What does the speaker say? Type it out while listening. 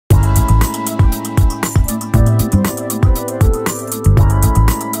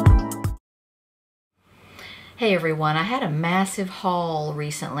Hey everyone, I had a massive haul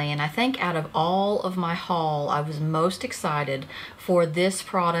recently, and I think out of all of my haul, I was most excited for this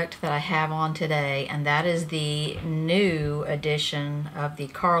product that I have on today, and that is the new edition of the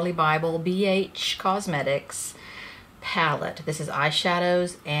Carli Bybel BH Cosmetics palette. This is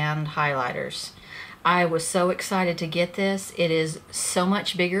eyeshadows and highlighters. I was so excited to get this. It is so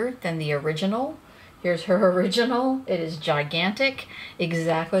much bigger than the original. Here's her original. It is gigantic,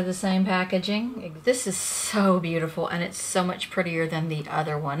 exactly the same packaging. This is so beautiful, and it's so much prettier than the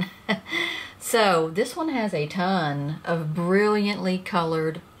other one. So this one has a ton of brilliantly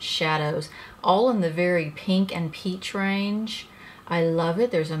colored shadows, all in the very pink and peach range. I love it.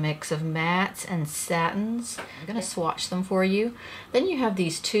 There's a mix of mattes and satins. I'm going to swatch them for you. Then you have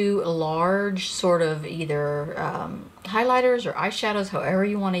these two large sort of either highlighters or eyeshadows, however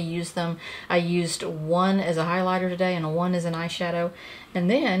you want to use them. I used one as a highlighter today and one as an eyeshadow. And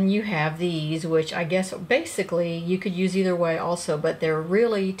then you have these, which I guess basically you could use either way also, but they're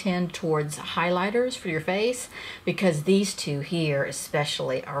really tend towards highlighters for your face, because these two here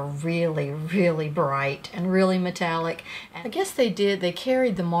especially are really, really bright and really metallic. And I guess they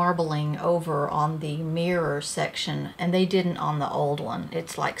carried the marbling over on the mirror section, and they didn't on the old one.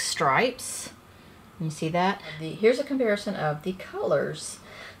 It's like stripes. You see that? Here's a comparison of the colors.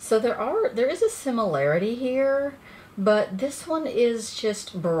 So there is a similarity here, but this one is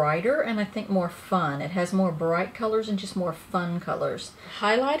just brighter and I think more fun. It has more bright colors and just more fun colors.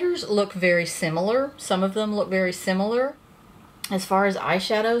 Highlighters look very similar. Some of them look very similar. As far as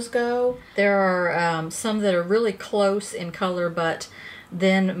eyeshadows go, there are some that are really close in color, but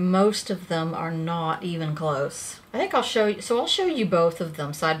then most of them are not even close. I think I'll show you, so I'll show you both of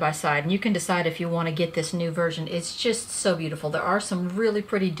them side by side, and you can decide if you want to get this new version. It's just so beautiful. There are some really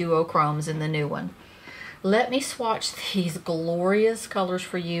pretty duochromes in the new one. Let me swatch these glorious colors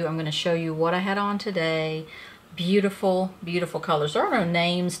for you. I'm going to show you what I had on today. Beautiful, beautiful colors. There are no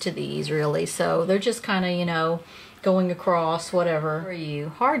names to these really, so they're just kind of, you know, going across, whatever. For you,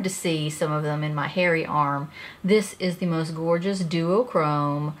 hard to see some of them in my hairy arm. This is the most gorgeous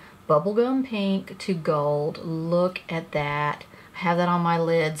duochrome bubblegum pink to gold. Look at that. I have that on my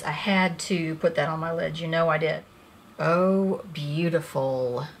lids. I had to put that on my lids. You know I did. Oh,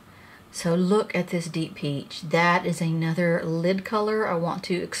 beautiful. So look at this deep peach. That is another lid color I want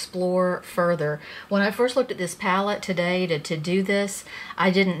to explore further. When I first looked at this palette today to do this,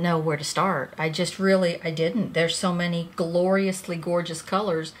 I didn't know where to start. I didn't. There's so many gloriously gorgeous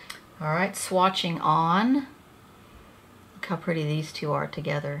colors. All right, swatching on. Look how pretty these two are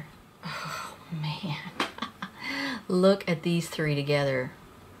together. Oh man. Look at these three together.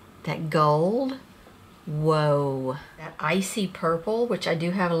 That gold. Whoa, that icy purple, which I do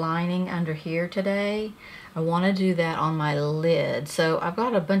have lining under here today. I want to do that on my lid. So I've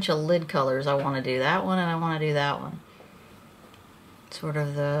got a bunch of lid colors. I want to do that one and I want to do that one. Sort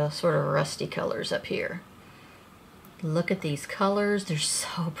of rusty colors up here. Look at these colors. They're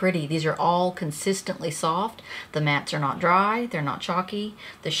so pretty. These are all consistently soft. The mattes are not dry. They're not chalky.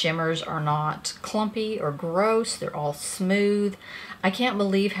 The shimmers are not clumpy or gross. They're all smooth. I can't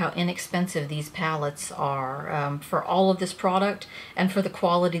believe how inexpensive these palettes are for all of this product and for the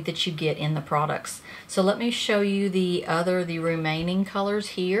quality that you get in the products. So let me show you the remaining colors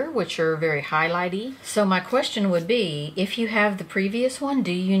here, which are very highlighty. So my question would be, if you have the previous one,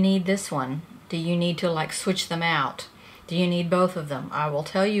 do you need this one? Do you need to like switch them out? Do you need both of them? I will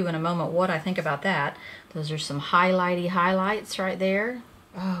tell you in a moment what I think about that. Those are some highlighty highlights right there.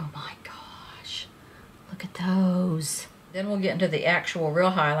 Oh my gosh, look at those. Then we'll get into the actual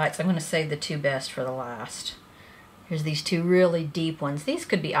real highlights. I'm going to save the two best for the last. Here's these two really deep ones. These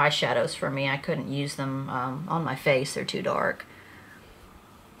could be eyeshadows for me. I couldn't use them on my face. They're too dark.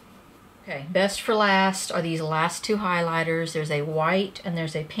 Okay, best for last are these last two highlighters. There's a white and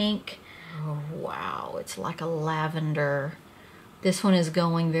there's a pink. Oh, wow, it's like a lavender. This one is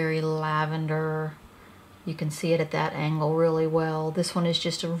going very lavender. You can see it at that angle really well. This one is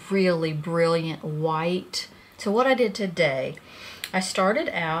just a really brilliant white. So what I did today, I started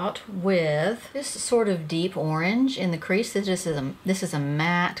out with this sort of deep orange in the crease. This is a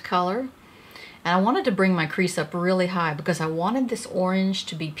matte color. And I wanted to bring my crease up really high because I wanted this orange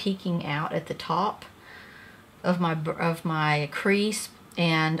to be peeking out at the top of my crease.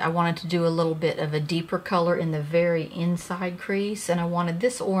 And I wanted to do a little bit of a deeper color in the very inside crease, and I wanted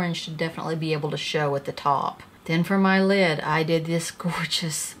this orange to definitely be able to show at the top. Then for my lid, I did this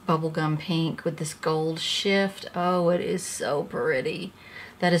gorgeous bubblegum pink with this gold shift. Oh, it is so pretty.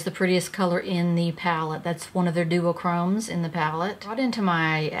 That is the prettiest color in the palette. That's one of their duochromes in the palette. Brought into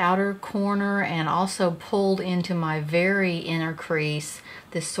my outer corner and also pulled into my very inner crease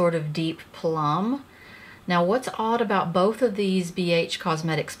this sort of deep plum. Now what's odd about both of these BH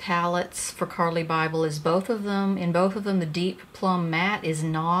Cosmetics palettes for Carli Bybel is in both of them the Deep Plum Matte is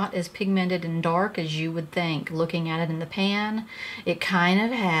not as pigmented and dark as you would think looking at it in the pan. It kind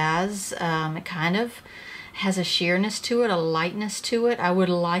of has a sheerness to it, a lightness to it. I would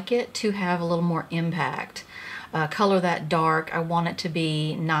like it to have a little more impact. Color that dark, I want it to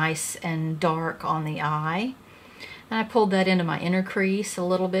be nice and dark on the eye. And I pulled that into my inner crease a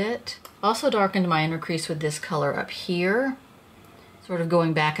little bit. Also darkened my inner crease with this color up here, sort of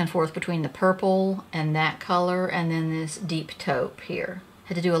going back and forth between the purple and that color, and then this deep taupe here.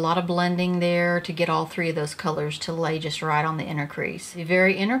 Had to do a lot of blending there to get all three of those colors to lay just right on the inner crease. The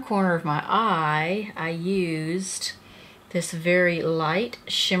very inner corner of my eye, I used this very light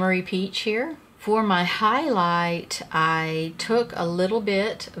shimmery peach here. For my highlight, I took a little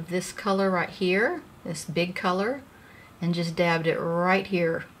bit of this color right here, this big color, and just dabbed it right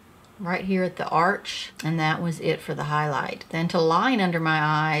here at the arch, and that was it for the highlight. Then to line under my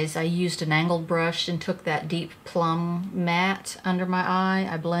eyes, I used an angled brush and took that Deep Plum Matte under my eye.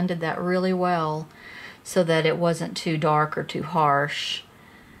 I blended that really well so that it wasn't too dark or too harsh.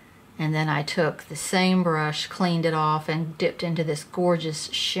 And then I took the same brush, cleaned it off, and dipped into this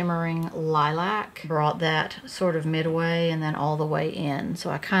gorgeous shimmering lilac. Brought that sort of midway and then all the way in. So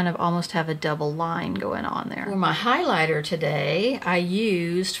I kind of almost have a double line going on there. For my highlighter today, I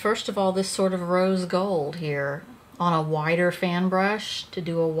used, first of all, this sort of rose gold here on a wider fan brush to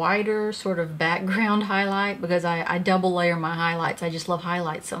do a wider sort of background highlight, because I double layer my highlights. I just love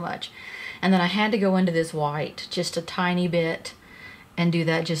highlights so much. And then I had to go into this white just a tiny bit and do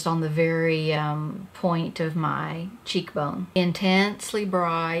that just on the very point of my cheekbone. Intensely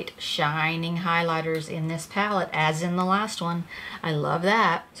bright, shining highlighters in this palette, as in the last one. I love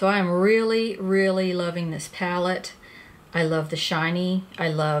that. So I'm really, really loving this palette. I love the shiny, I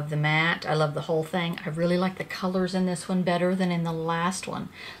love the matte, I love the whole thing. I really like the colors in this one better than in the last one.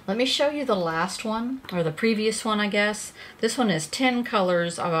 Let me show you the last one, or the previous one, I guess. This one is 10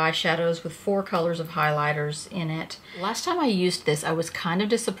 colors of eyeshadows with 4 colors of highlighters in it. Last time I used this, I was kind of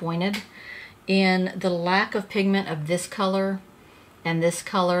disappointed in the lack of pigment of this color and this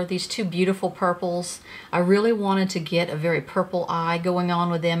color, these two beautiful purples. I really wanted to get a very purple eye going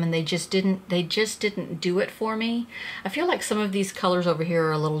on with them, and they just didn't do it for me. I feel like some of these colors over here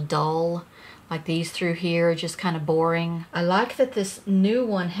are a little dull, like these through here are just kind of boring. I like that this new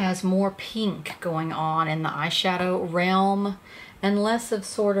one has more pink going on in the eyeshadow realm and less of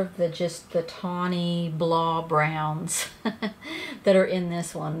sort of just the tawny blah browns that are in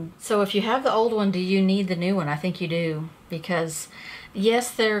this one. So if you have the old one, do you need the new one? I think you do, because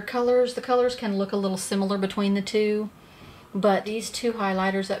yes, the colors can look a little similar between the two, but these two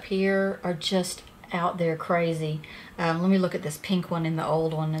highlighters up here are just out there crazy. Let me look at this pink one in the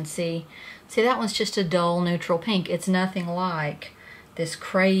old one and see that one's just a dull neutral pink. It's nothing like this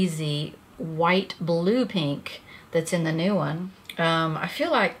crazy white blue pink that's in the new one. I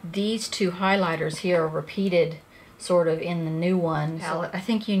feel like these two highlighters here are repeated sort of in the new one palette. I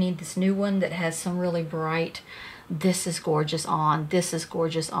think you need this new one that has some really bright, this is gorgeous on, this is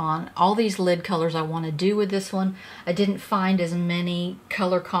gorgeous on. All these lid colors I want to do with this one. I didn't find as many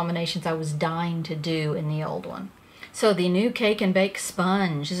color combinations I was dying to do in the old one. So the new Cake and Bake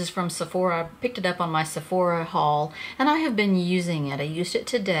sponge, this is from Sephora. I picked it up on my Sephora haul, and I have been using it. I used it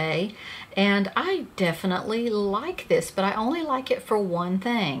today, and I definitely like this, but I only like it for one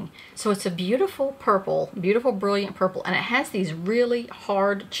thing. So it's a beautiful purple, beautiful brilliant purple, and it has these really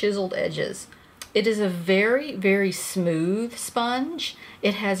hard chiseled edges. It is a very, very smooth sponge.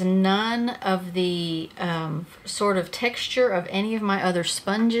 It has none of the sort of texture of any of my other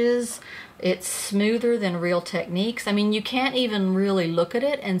sponges. It's smoother than Real Techniques. I mean, you can't even really look at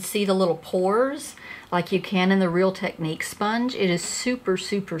it and see the little pores like you can in the Real Techniques sponge. It is super,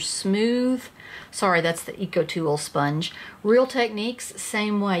 super smooth. Sorry, that's the EcoTool sponge. Real Techniques,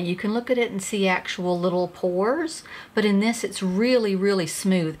 same way. You can look at it and see actual little pores, but in this it's really, really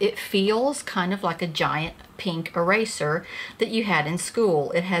smooth. It feels kind of like a giant pink eraser that you had in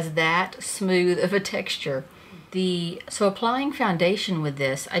school. It has that smooth of a texture. So applying foundation with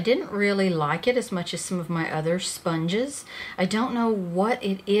this, I didn't really like it as much as some of my other sponges. I don't know what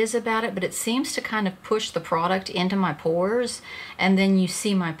it is about it, but it seems to kind of push the product into my pores, and then you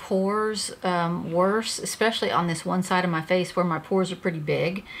see my pores worse, especially on this one side of my face where my pores are pretty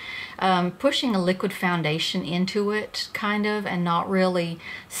big. Pushing a liquid foundation into it, kind of, and not really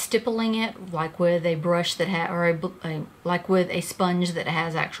stippling it like with a brush that like with a sponge that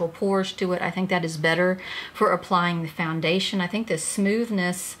has actual pores to it. I think that is better for applying the foundation. I think the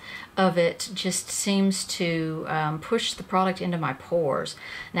smoothness of it just seems to push the product into my pores.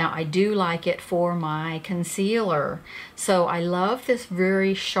 Now, I do like it for my concealer. So I love this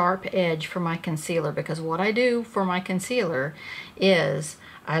very sharp edge for my concealer, because what I do for my concealer is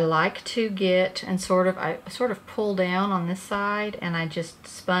I like to get and I sort of pull down on this side, and I just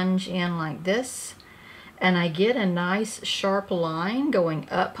sponge in like this, and I get a nice sharp line going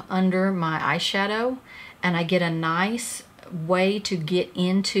up under my eyeshadow, and I get a nice way to get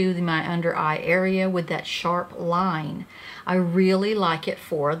into my under eye area with that sharp line. I really like it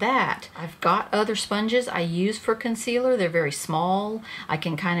for that. I've got other sponges I use for concealer. They're very small. I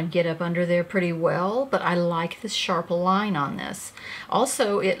can kind of get up under there pretty well, but I like this sharp line on this.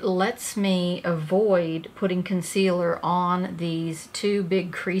 Also, it lets me avoid putting concealer on these two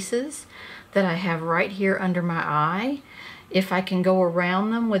big creases that I have right here under my eye. If I can go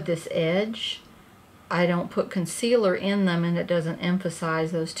around them with this edge, I don't put concealer in them, and it doesn't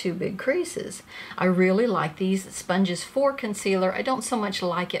emphasize those two big creases. I really like these sponges for concealer. I don't so much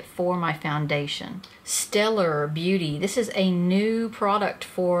like it for my foundation. Stellar Beauty. This is a new product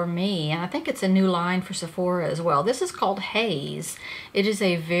for me, and I think it's a new line for Sephora as well. This is called Haze. It is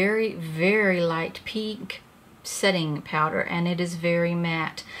a very, very light pink setting powder, and it is very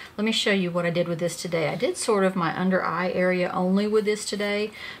matte. Let me show you what I did with this today. I did sort of my under eye area only with this today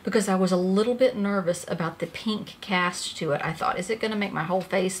because I was a little bit nervous about the pink cast to it. I thought, is it going to make my whole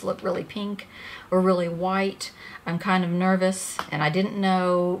face look really pink or really white? I'm kind of nervous, and I didn't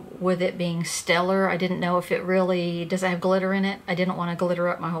know, with it being stellar, I didn't know if it really, does it have glitter in it? I didn't want to glitter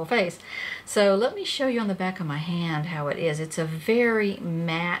up my whole face. So let me show you on the back of my hand how it is. It's a very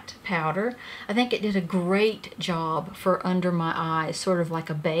matte powder. I think it did a great job for under my eyes, sort of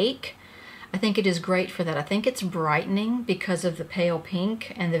like a bake. I think it is great for that. I think it's brightening because of the pale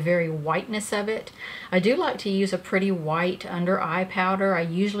pink and the very whiteness of it. I do like to use a pretty white under eye powder. I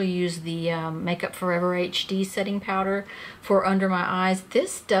usually use the Makeup Forever HD setting powder for under my eyes.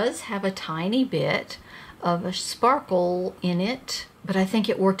 This does have a tiny bit of a sparkle in it, but I think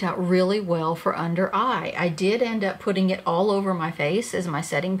it worked out really well for under eye. I did end up putting it all over my face as my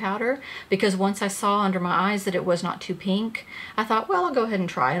setting powder, because once I saw under my eyes that it was not too pink, I thought, well, I'll go ahead and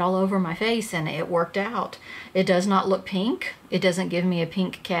try it all over my face, and it worked out. It does not look pink. It doesn't give me a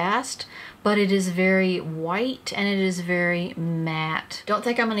pink cast, but it is very white and it is very matte. Don't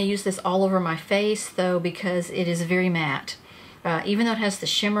think I'm going to use this all over my face though, because it is very matte. Even though it has the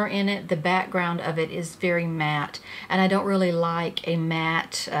shimmer in it, the background of it is very matte, and I don't really like a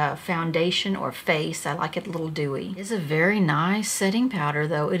matte foundation or face. I like it a little dewy. It's a very nice setting powder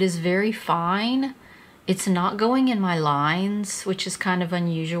though. It is very fine. It's not going in my lines, which is kind of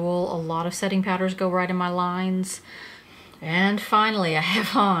unusual. A lot of setting powders go right in my lines. And finally, I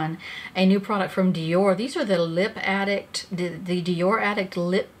have on a new product from Dior. These are the the Dior Addict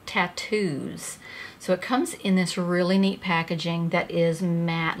lip tattoos. So it comes in this really neat packaging that is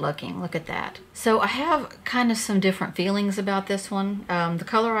matte looking. Look at that. So I have kind of some different feelings about this one. The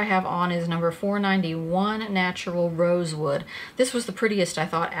color I have on is number 491 Natural Rosewood. This was the prettiest, I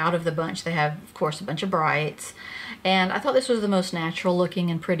thought, out of the bunch. They have, of course, a bunch of brights. And I thought this was the most natural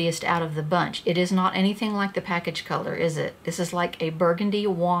looking and prettiest out of the bunch. It is not anything like the package color, is it? This is like a burgundy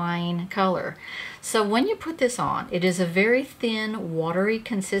wine color. So when you put this on, it is a very thin, watery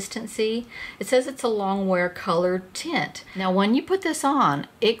consistency. It says it's a long wear colored tint. Now when you put this on,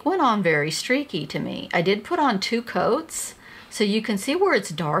 it went on very streaky to me. I did put on 2 coats. So you can see where it's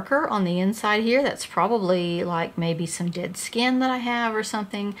darker on the inside here. That's probably like maybe some dead skin that I have or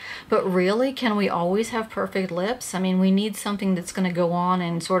something. But really, can we always have perfect lips? I mean, we need something that's going to go on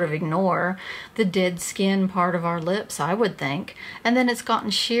and sort of ignore the dead skin part of our lips, I would think. And then it's gotten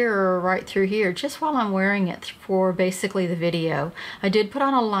sheerer right through here just while I'm wearing it for basically the video. I did put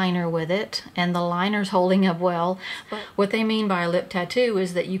on a liner with it, and the liner's holding up well. But what they mean by a lip tattoo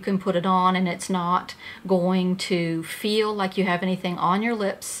is that you can put it on and it's not going to feel like you have anything on your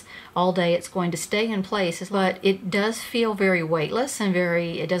lips all day. It's going to stay in place, but it does feel very weightless and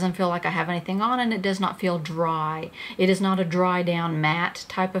it doesn't feel like I have anything on, and it does not feel dry. It is not a dry down matte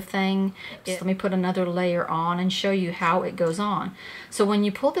type of thing. Let me put another layer on and show you how it goes on. So when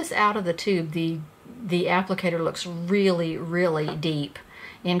you pull this out of the tube, the applicator looks really, really deep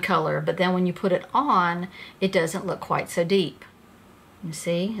in color, but then when you put it on, it doesn't look quite so deep. You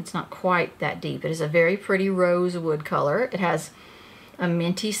see, it's not quite that deep. It is a very pretty rosewood color. It has a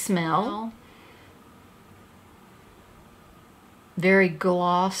minty smell. Very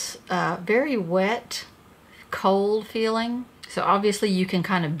gloss, very wet, cold feeling. So obviously you can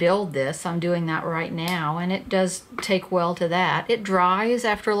kind of build this. I'm doing that right now, and it does take well to that. It dries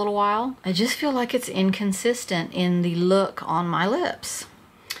after a little while. I just feel like it's inconsistent in the look on my lips.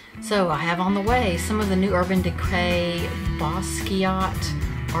 So I have on the way some of the new Urban Decay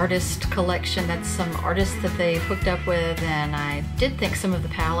Basquiat artist collection. That's some artists that they've hooked up with, and I did think some of the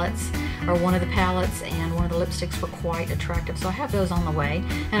palettes, or one of the palettes and one of the lipsticks, were quite attractive. So I have those on the way.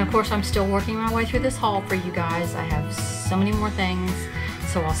 And of course I'm still working my way through this haul for you guys. I have so many more things.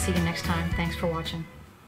 So I'll see you next time. Thanks for watching.